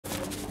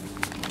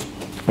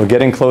We're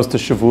getting close to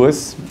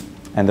Shavuot,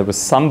 and there was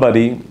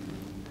somebody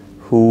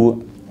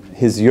who,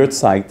 his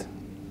yurtzeit,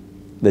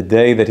 the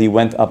day that he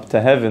went up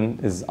to heaven,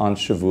 is on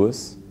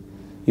Shavuot.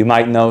 You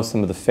might know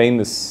some of the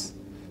famous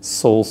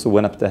souls who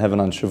went up to heaven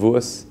on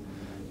Shavuot,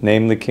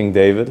 namely King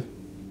David.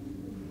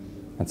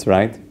 That's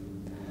right.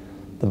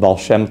 The Baal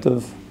Shem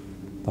Tov,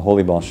 the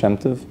holy Baal Shem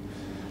Tov.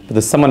 But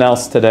there's someone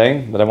else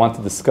today that I want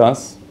to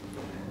discuss,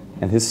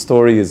 and his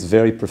story is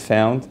very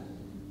profound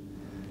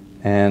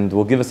and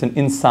will give us an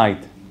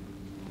insight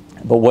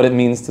about what it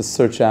means to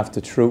search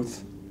after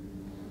truth,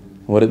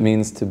 what it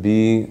means to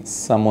be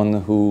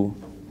someone who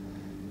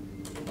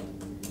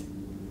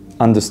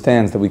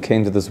understands that we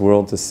came to this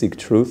world to seek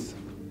truth,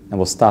 and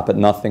will stop at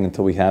nothing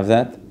until we have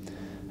that.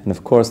 And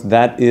of course,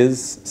 that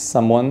is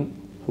someone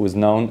who is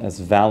known as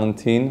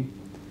Valentine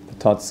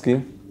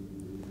Potocki,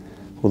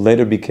 who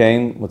later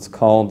became what's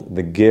called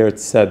the Ger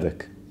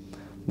Tzedek,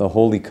 the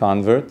holy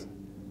convert,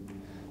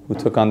 who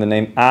took on the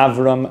name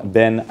Avraham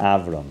ben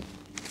Avram.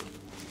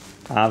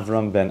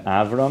 Avram ben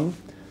Avram.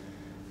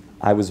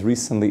 I was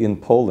recently in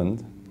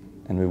Poland,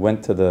 and we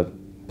went to the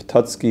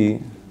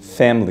Potocki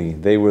family.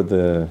 They were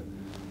the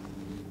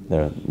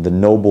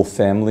noble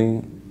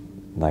family,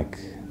 like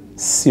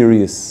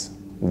serious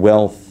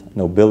wealth,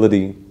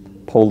 nobility,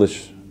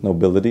 Polish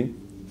nobility,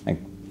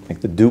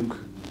 like the Duke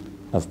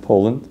of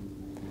Poland.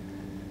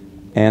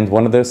 And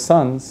one of their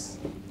sons,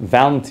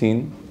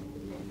 Valentine,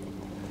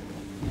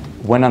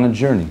 went on a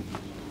journey.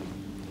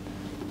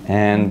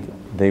 And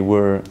they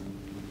were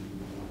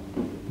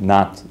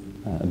not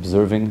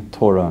observing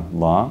Torah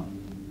law,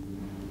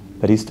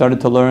 but he started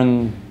to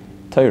learn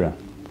Torah.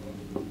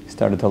 He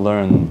started to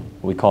learn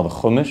what we call the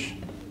Chumash.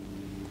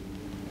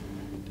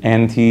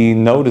 And he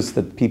noticed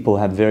that people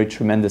had very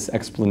tremendous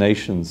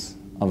explanations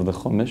of the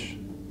Chumash,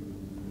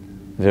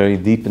 very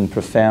deep and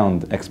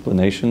profound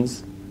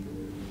explanations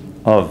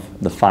of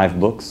the 5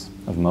 books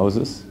of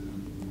Moses,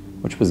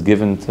 which was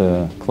given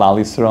to Klal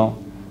Yisrael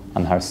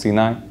on Har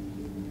Sinai,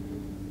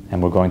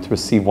 and we're going to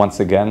receive once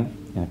again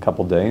in a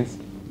couple days.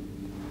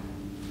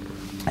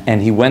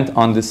 And he went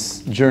on this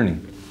journey.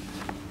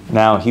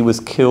 Now, he was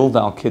killed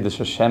al Kiddush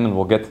Hashem, and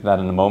we'll get to that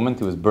in a moment.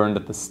 He was burned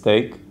at the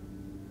stake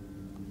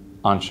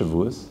on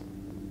Shavuot.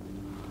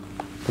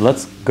 But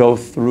let's go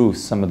through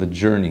some of the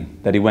journey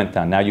that he went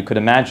down. Now, you could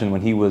imagine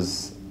when he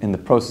was in the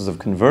process of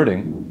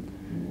converting,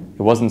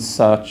 it wasn't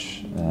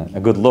such a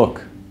good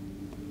look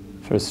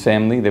for his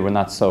family. They were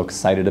not so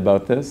excited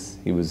about this.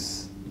 He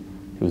was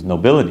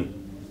nobility,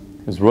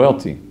 he was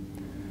royalty,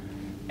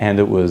 and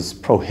it was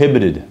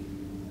prohibited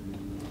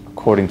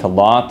according to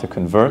law to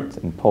convert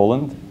in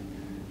Poland.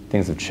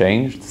 Things have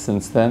changed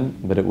since then,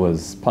 but it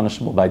was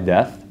punishable by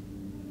death.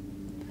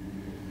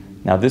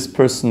 Now, this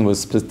person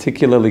was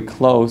particularly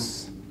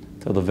close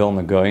to the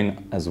Vilna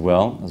Gaon as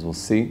well, as we'll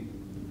see.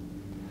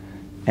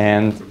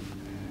 And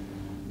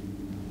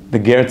the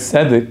Ger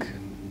Tzedek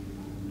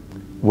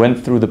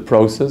went through the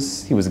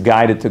process. He was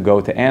guided to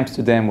go to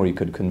Amsterdam where he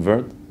could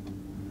convert.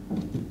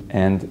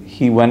 And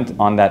he went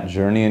on that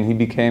journey and he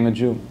became a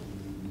Jew.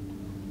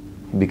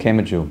 He became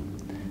a Jew.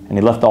 And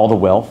he left all the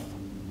wealth.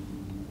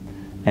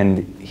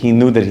 And he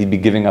knew that he'd be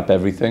giving up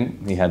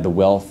everything. He had the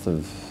wealth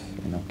of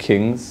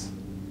kings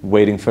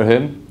waiting for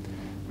him.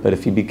 But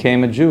if he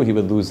became a Jew, he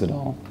would lose it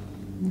all.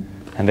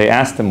 And they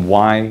asked him,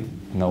 why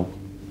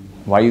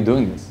are you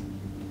doing this?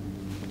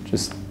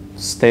 Just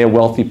stay a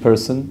wealthy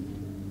person.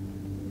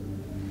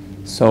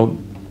 So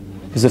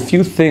there's a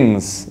few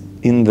things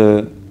in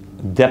the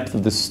depth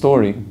of this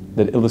story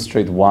that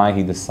illustrate why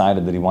he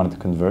decided that he wanted to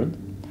convert.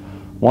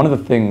 One of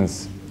the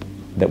things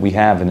that we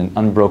have in an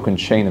unbroken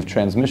chain of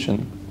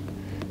transmission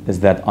is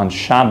that on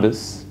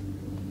Shabbos,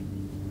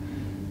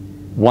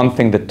 one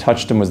thing that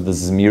touched him was the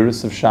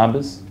Zmiris of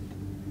Shabbos,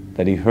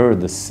 that he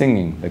heard the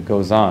singing that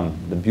goes on,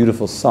 the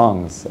beautiful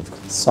songs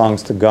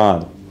to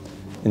God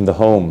in the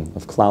home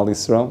of Klal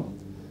Yisrael,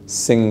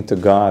 singing to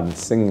God and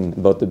singing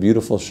about the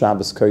beautiful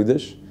Shabbos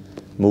Kodesh,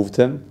 moved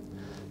him.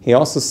 He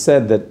also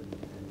said that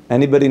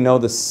anybody know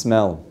the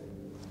smell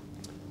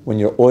when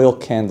your oil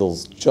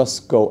candles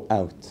just go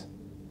out?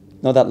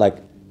 Know that, like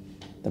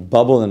the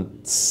bubble and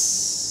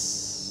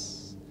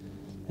tss,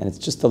 and it's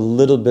just a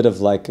little bit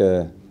of like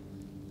a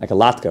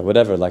latke,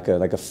 whatever, like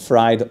a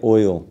fried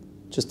oil,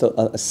 just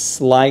a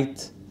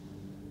slight.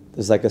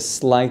 There's like a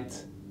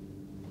slight.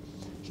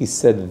 He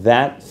said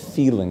that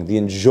feeling, the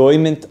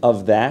enjoyment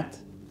of that,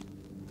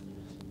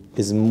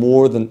 is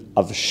more than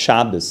of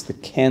Shabbos, the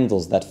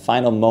candles, that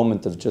final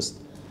moment of just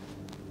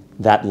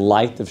that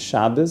light of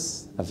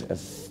Shabbos,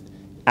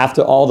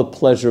 after all the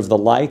pleasure of the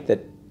light,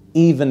 that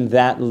even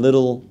that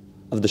little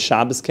of the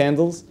Shabbos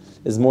candles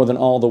is more than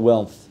all the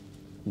wealth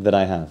that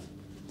I have.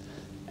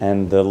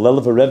 And the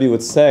Lelev Rebbe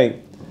would say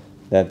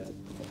that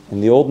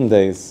in the olden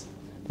days,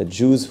 that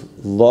Jews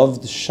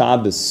loved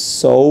Shabbos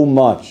so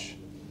much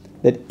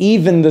that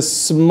even the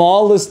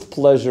smallest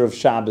pleasure of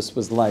Shabbos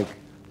was like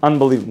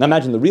unbelievable. Now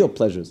imagine the real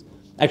pleasures.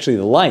 Actually,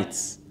 the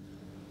lights,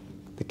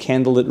 the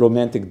candlelit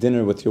romantic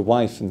dinner with your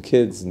wife and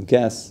kids and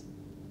guests,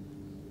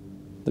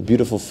 the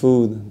beautiful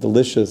food,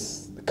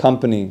 delicious, the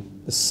company,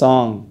 the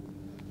song,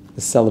 the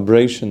the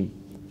celebration.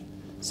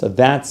 So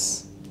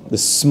that's the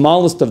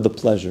smallest of the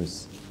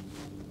pleasures.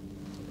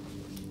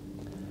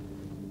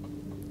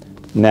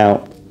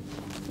 Now,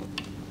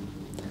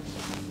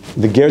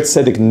 the Ger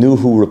Tzedek knew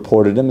who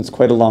reported him. It's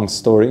quite a long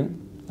story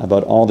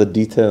about all the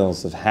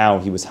details of how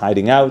he was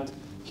hiding out.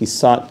 He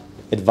sought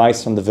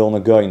advice from the Vilna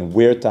Gaon,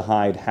 where to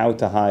hide, how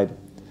to hide.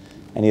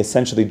 And he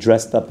essentially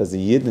dressed up as a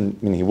Yid,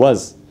 and he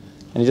was.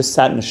 And he just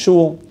sat in a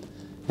shul,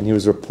 and he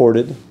was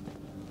reported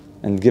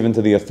and given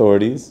to the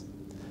authorities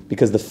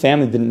because the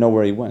family didn't know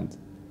where he went.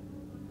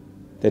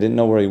 They didn't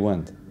know where he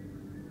went.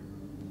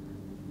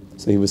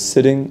 So he was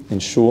sitting in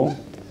shul.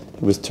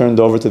 He was turned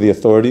over to the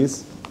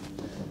authorities,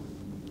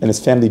 and his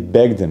family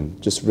begged him,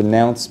 just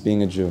renounce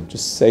being a Jew.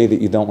 Just say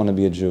that you don't want to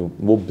be a Jew.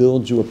 We'll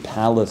build you a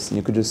palace, and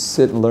you could just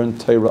sit and learn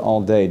Torah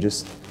all day.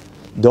 Just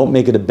don't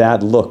make it a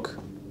bad look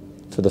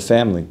for the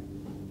family.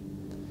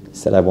 He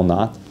said, I will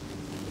not.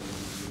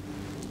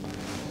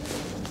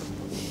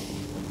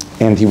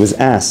 And he was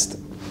asked,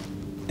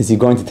 is he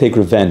going to take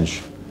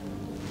revenge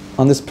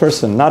on this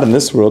person, not in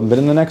this world, but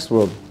in the next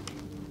world?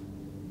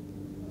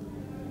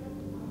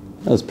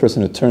 This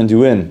person who turned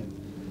you in,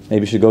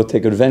 maybe you should go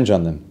take revenge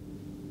on them.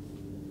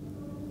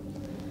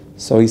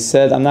 So he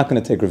said, I'm not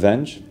going to take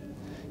revenge.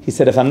 He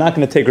said, if I'm not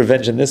going to take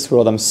revenge in this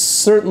world, I'm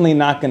certainly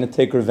not going to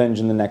take revenge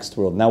in the next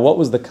world. Now, what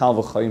was the Kal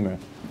V'chomer?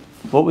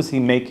 What was he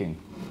making?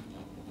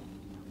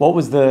 What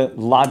was the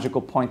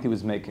logical point he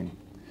was making?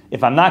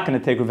 If I'm not going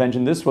to take revenge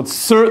in this world,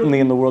 certainly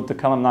in the world to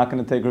come, I'm not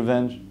going to take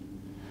revenge.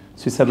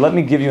 So he said, let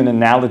me give you an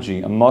analogy,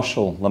 a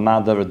mashal,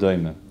 lamad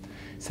doime.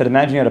 He said,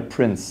 imagine you had a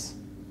prince.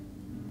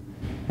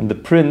 And the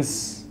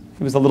prince,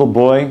 he was a little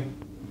boy.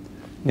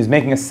 He was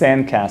making a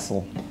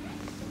sandcastle.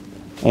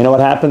 And you know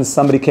what happened?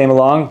 Somebody came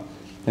along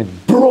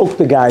and broke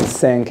the guy's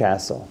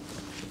sandcastle.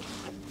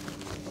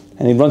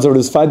 And he runs over to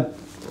his father.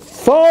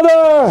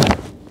 Father!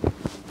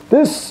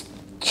 This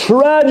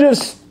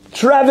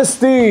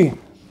travesty!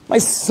 My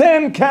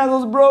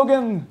sandcastle's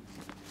broken! And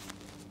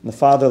the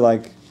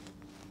father,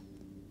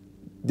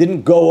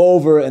 didn't go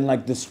over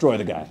and, destroy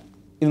the guy.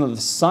 Even though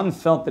the son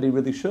felt that he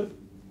really should.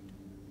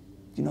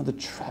 You know the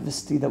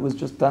travesty that was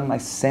just done? My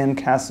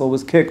sandcastle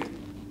was kicked.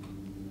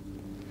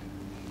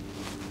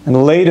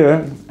 And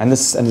later, and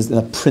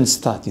the prince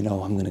thought, I'm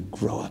going to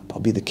grow up. I'll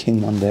be the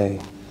king one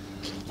day.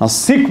 I'll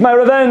seek my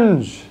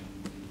revenge.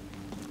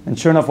 And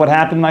sure enough, what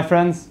happened, my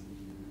friends?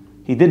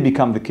 He did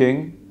become the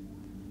king,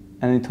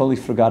 and he totally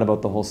forgot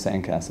about the whole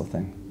sandcastle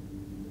thing.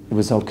 It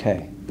was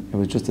okay. It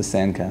was just a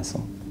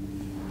sandcastle.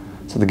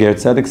 So the Ger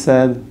Tzedek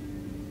said,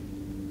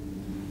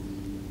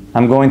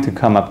 I'm going to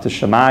come up to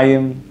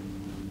Shemayim,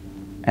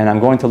 and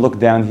I'm going to look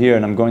down here,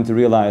 and I'm going to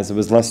realize it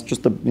was less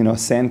just a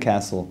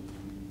sandcastle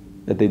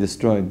that they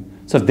destroyed.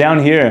 So if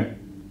down here,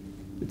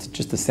 it's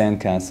just a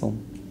sandcastle,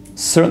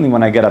 certainly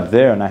when I get up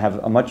there and I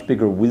have a much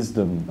bigger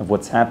wisdom of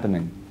what's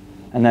happening,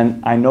 and then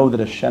I know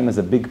that Hashem has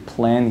a big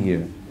plan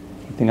here,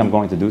 you think I'm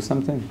going to do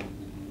something?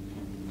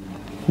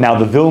 Now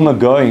the Vilna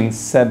Gaon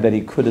said that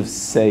he could have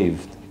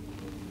saved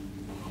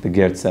the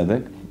Ger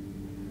Tzedek.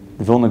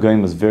 The Vilna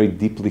Gaon was very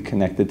deeply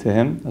connected to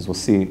him, as we'll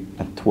see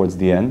towards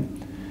the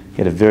end. He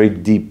had a very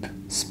deep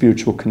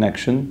spiritual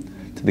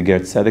connection to the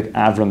Ger Tzedek,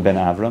 Avraham ben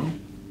Avraham.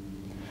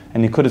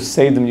 And he could have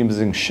saved him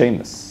using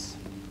Shemus.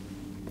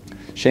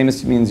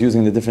 Shemus means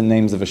using the different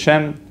names of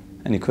Hashem,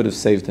 and he could have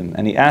saved him.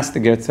 And he asked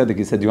the Ger Tzedek,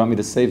 he said, do you want me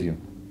to save you?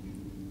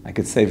 I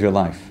could save your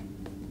life.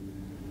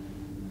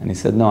 And he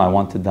said, no, I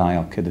want to die,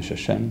 I'll Kiddush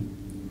Hashem.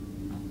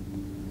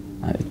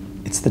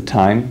 It's the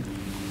time,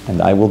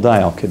 and I will die,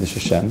 I'll Kiddush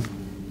Hashem.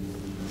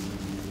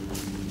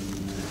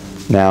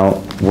 Now,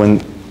 when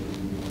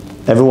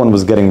everyone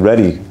was getting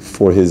ready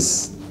for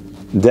his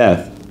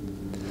death,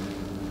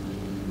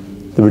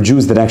 there were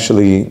Jews that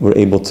actually were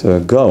able to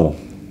go.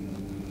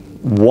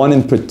 One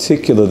in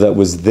particular that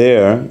was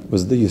there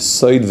was the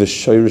Yesod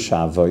V'Shoresh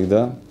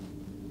HaAvodah,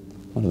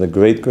 one of the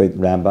great, great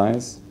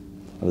rabbis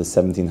of the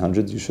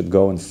 1700s. You should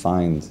go and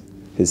find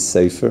his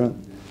sefer,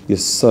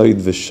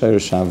 Yesod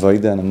V'Shoresh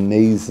HaAvodah, an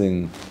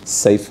amazing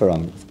sefer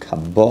on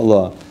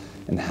Kabbalah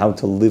and how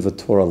to live a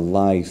Torah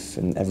life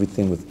and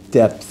everything with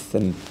depth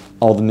and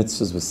all the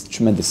mitzvahs with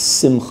tremendous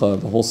simcha.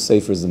 The whole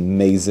sefer is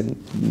amazing,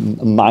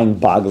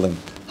 mind-boggling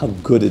how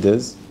good it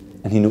is.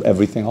 And he knew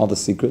everything, all the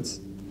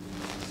secrets.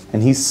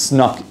 And he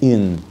snuck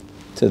in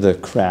to the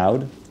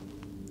crowd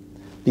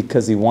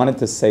because he wanted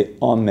to say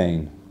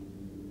Amen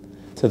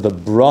to the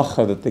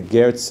bracha that the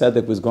Ger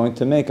Tzedek was going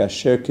to make,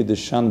 Asher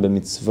Kiddushan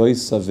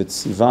b'mitzvoisa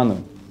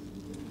v'tzivanu,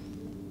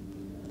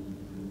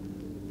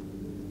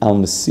 al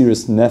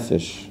Mesiris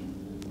Nefesh,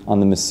 on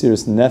the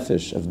Mesiris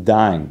Nefesh of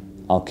dying,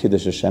 al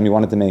Kiddush Hashem. He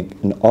wanted to make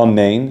an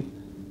Amen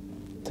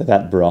to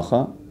that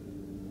bracha,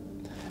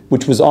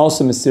 which was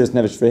also Mesiris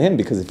Nefesh for him,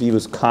 because if he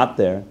was caught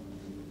there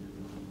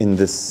in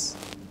this,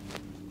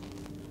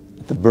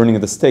 at the burning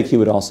of the stake, he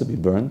would also be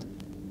burned.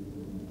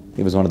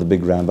 He was one of the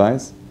big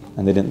rabbis,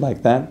 and they didn't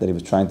like that he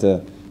was trying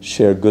to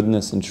share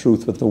goodness and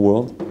truth with the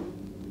world.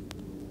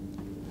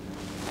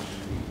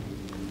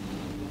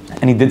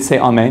 And he did say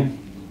Amen.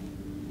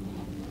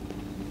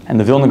 And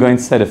the Vilna Gaon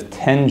said if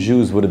 10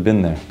 Jews would have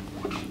been there,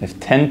 If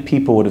 10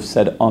 people would have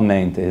said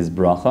Amen to his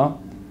bracha,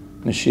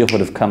 Mashiach would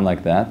have come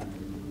like that.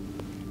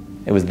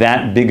 It was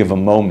that big of a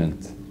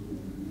moment.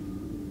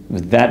 It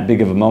was that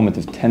big of a moment.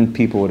 If 10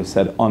 people would have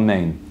said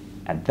Amen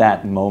at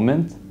that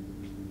moment,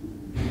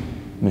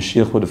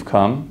 Mashiach would have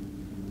come.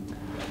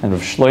 And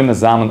Rav Shlomo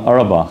Zalman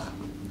Auerbach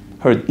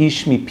heard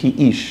Ish mi pi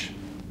ish.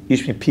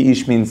 Ish mi pi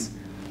ish means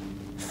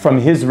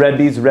from his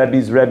Rebbe's,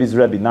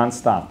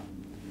 non-stop.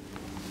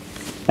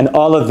 And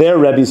all of their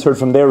Rebbe's heard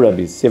from their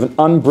Rebbe's. You have an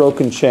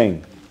unbroken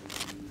chain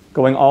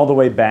going all the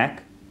way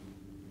back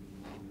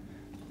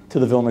to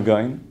the Vilna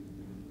Gaon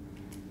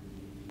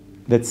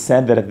that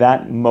said that at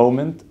that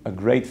moment a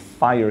great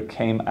fire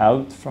came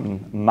out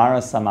from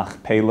Maras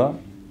HaMachpelah,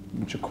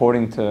 which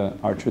according to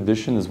our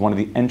tradition is one of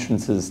the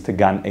entrances to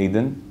Gan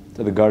Eden,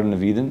 to the Garden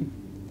of Eden.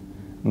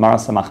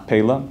 Maras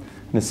HaMachpelah.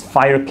 And this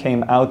fire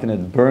came out and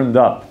it burned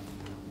up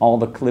all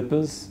the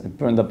klippas, it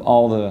burned up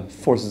all the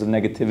forces of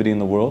negativity in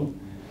the world.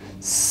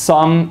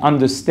 Some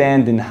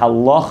understand in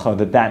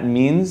halacha that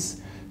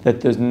means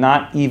that there's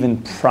not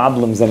even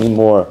problems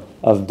anymore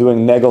of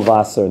doing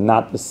negelvasser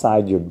not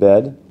beside your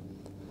bed,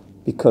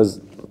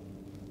 because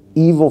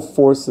evil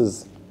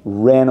forces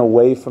ran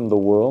away from the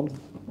world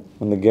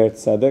when the Ger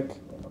Tzedek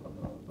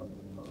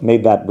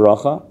made that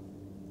bracha.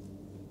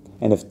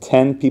 And if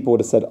 10 people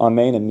would have said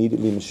Amen,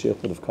 immediately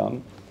Mashiach would have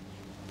come.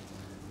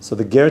 So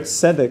the Ger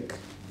Tzedek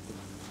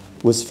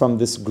was from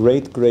this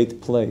great,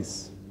 great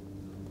place,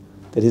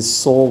 that his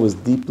soul was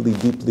deeply,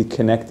 deeply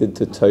connected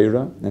to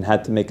Torah and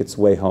had to make its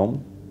way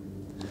home.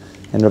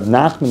 And Rav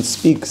Nachman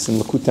speaks in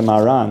Likutei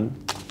Moharan,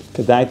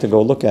 Kedai to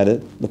go look at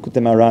it,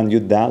 Likutei Moharan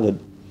Yud Daled,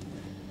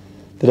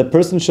 that a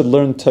person should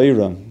learn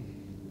Torah.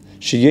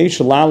 Sheyesh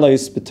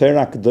lalais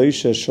b'Torah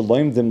Kedosha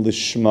shaloimdim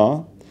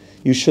lishma.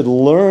 You should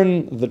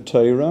learn the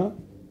Torah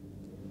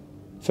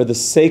for the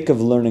sake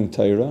of learning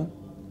Torah,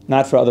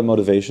 not for other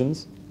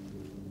motivations.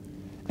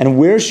 And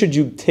where should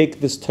you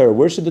take this Torah?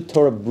 Where should the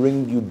Torah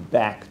bring you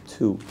back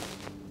to?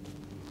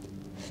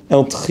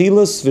 El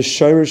tchilas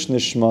v'shorish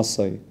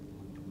nishmasai.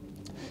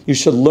 You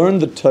should learn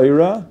the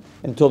Torah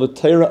until the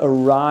Torah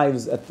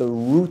arrives at the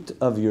root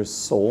of your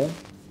soul,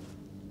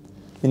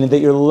 meaning that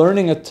you're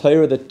learning a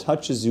Torah that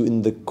touches you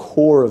in the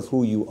core of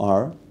who you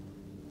are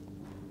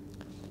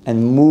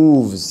and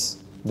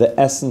moves the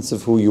essence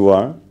of who you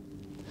are.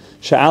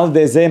 Sha'al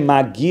dezeh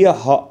magia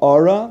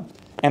ha'ara,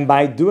 and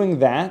by doing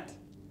that,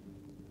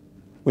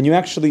 when you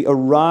actually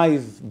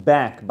arrive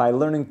back by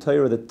learning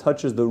Torah that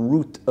touches the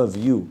root of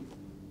you,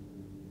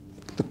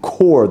 the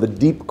core, the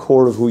deep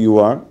core of who you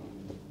are,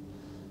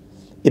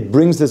 it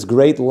brings this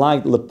great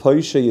light,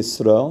 Lepoishe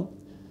Yisrael,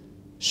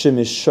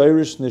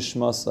 Shemishorish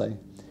Nishmasai.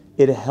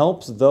 It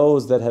helps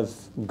those that have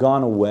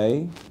gone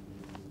away,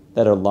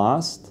 that are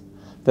lost,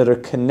 that are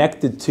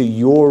connected to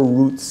your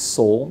root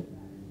soul.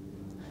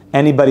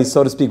 Anybody,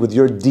 so to speak, with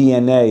your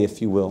DNA,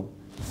 if you will,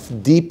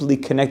 deeply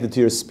connected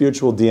to your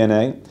spiritual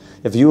DNA.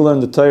 If you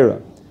learn the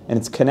Torah and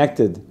it's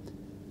connected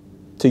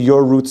to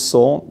your root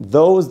soul,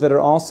 those that are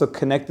also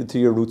connected to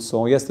your root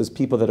soul, yes, there's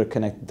people that are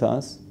connected to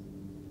us.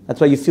 That's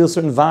why you feel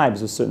certain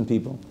vibes with certain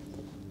people.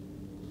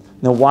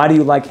 Now, why do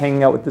you like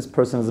hanging out with this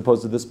person as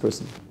opposed to this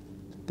person?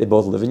 They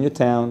both live in your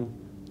town.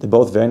 They're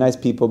both very nice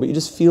people, but you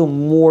just feel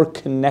more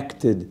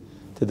connected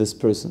to this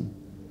person.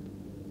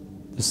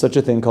 There's such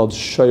a thing called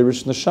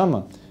Shorish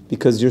Neshama,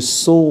 because your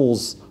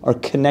souls are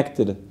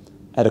connected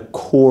at a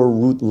core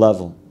root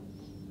level.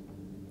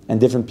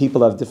 And different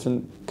people have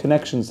different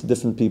connections to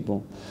different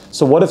people.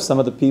 So what if some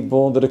of the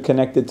people that are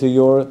connected to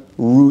your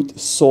root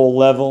soul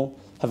level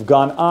have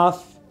gone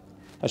off,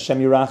 Hashem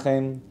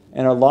Yirachem,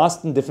 and are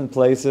lost in different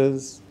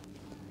places?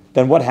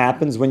 Then what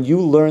happens when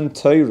you learn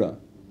Torah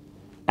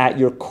at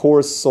your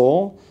core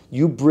soul?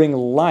 You bring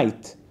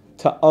light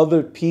to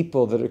other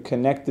people that are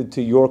connected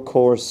to your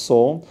core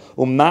soul.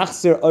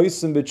 Umachzir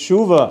oisim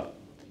b'tshuva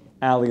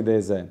ali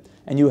dezeh,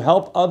 and you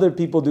help other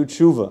people do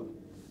tshuva.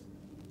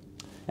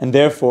 And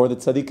therefore, the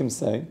tzaddikim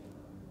say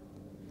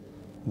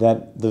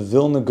that the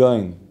Vilna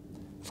Gaon,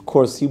 of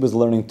course, he was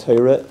learning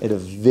Torah at a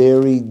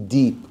very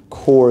deep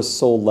core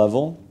soul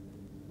level.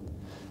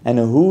 And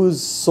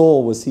whose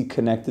soul was he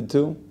connected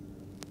to?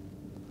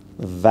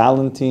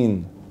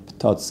 Valentine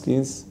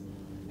Potocki's.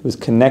 He was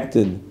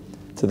connected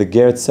to the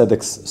Ger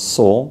Tzedek's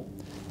soul.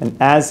 And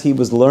as he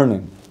was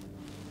learning,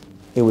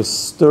 it was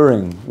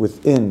stirring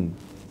within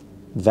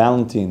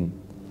Valentine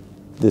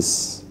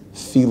this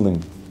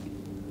feeling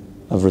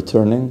of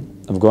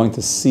returning, of going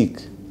to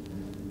seek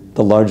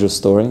the larger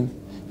story,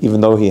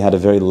 even though he had a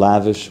very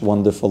lavish,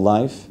 wonderful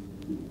life.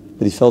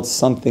 But he felt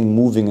something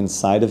moving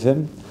inside of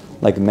him,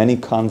 like many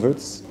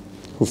converts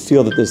who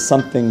feel that there's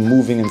something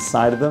moving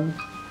inside of them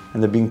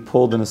and they're being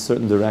pulled in a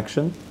certain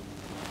direction.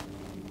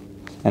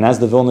 And as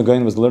the Vilna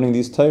Gaon was learning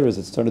these Torahs,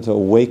 it started to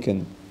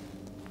awaken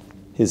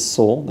his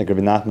soul, like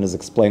Rabbi Nachman is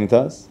explaining to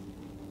us.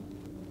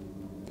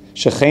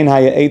 Shechein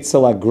haya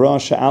eitzel agra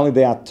she'ali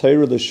de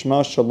ha-Torah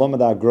l'shma shalom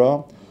ad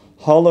agra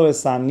halo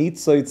es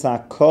ha-nitzoitz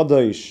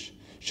ha-kodosh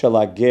shel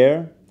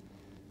ha-ger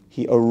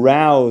he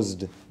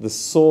aroused the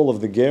soul of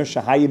the Ger,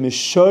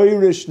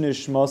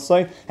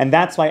 and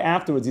that's why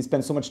afterwards he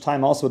spent so much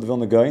time also with the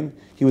Vilna Gaon.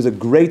 He was a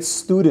great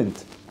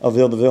student of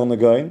the Vilna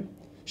Gaon,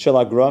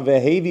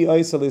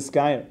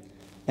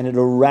 and it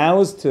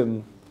aroused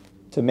him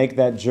to make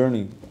that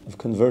journey of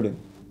converting.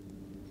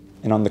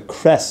 And on the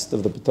crest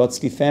of the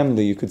Potocki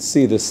family, you could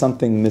see there's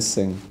something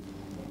missing.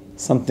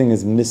 Something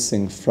is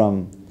missing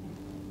from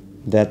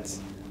that.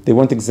 They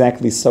weren't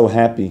exactly so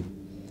happy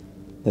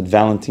that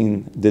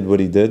Valentine did what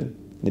he did.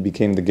 And he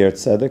became the Ger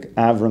Tzedek,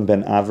 Avraham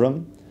ben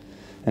Avram.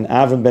 And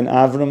Avraham ben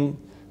Avram,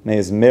 may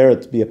his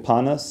merit be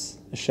upon us.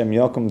 Hashem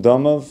Yokum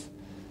Domov,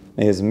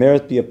 may his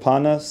merit be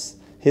upon us.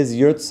 His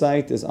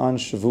yurtzeit is on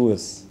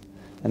Shavuos.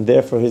 And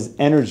therefore his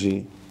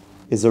energy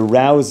is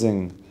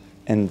arousing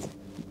and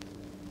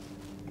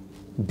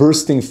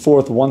bursting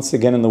forth once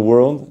again in the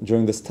world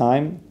during this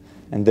time.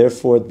 And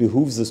therefore it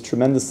behooves us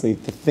tremendously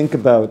to think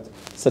about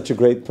such a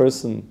great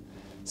person,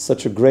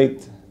 such a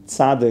great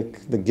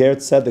tzaddik, the Ger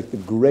Tzedek, the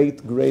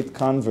great, great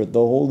convert, the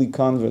holy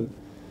convert,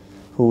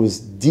 who is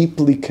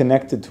deeply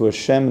connected to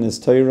Hashem and His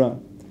Torah.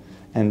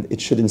 And it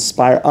should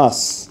inspire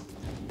us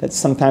that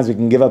sometimes we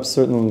can give up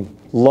certain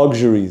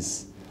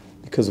luxuries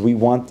because we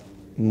want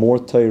more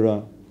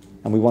Torah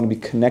and we want to be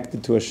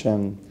connected to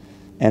Hashem.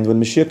 And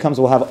when Mashiach comes,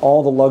 we'll have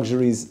all the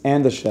luxuries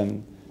and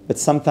Hashem. But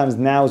sometimes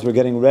now, as we're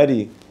getting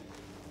ready,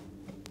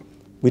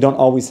 we don't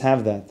always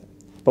have that.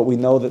 But we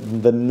know that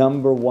the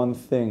number one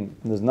thing,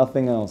 and there's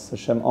nothing else,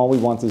 Hashem, all we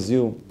want is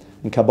you.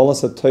 And Kabbalah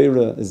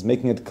Torah is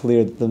making it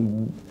clear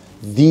that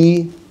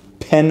the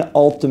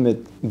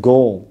penultimate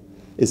goal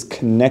is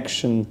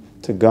connection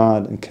to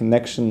God and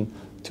connection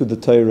to the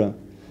Torah.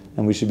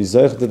 And we should be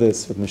zoich to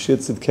this with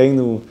Mashiach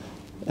Tzidkeinu,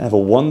 have a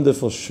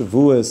wonderful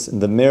Shavuos in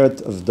the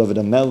merit of David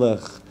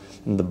HaMelech,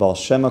 and the Baal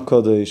Shem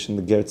HaKodesh, and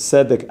the Ger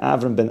Tzedek,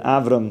 Avram ben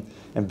Avram,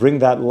 and bring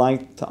that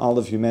light to all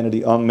of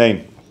humanity.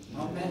 Amen.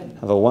 Amen.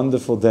 Have a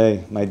wonderful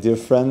day. My dear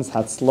friends,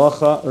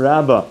 Hatzlacha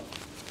Rabbah.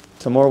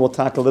 Tomorrow we'll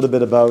talk a little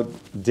bit about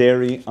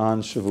dairy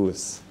on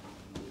Shavuos.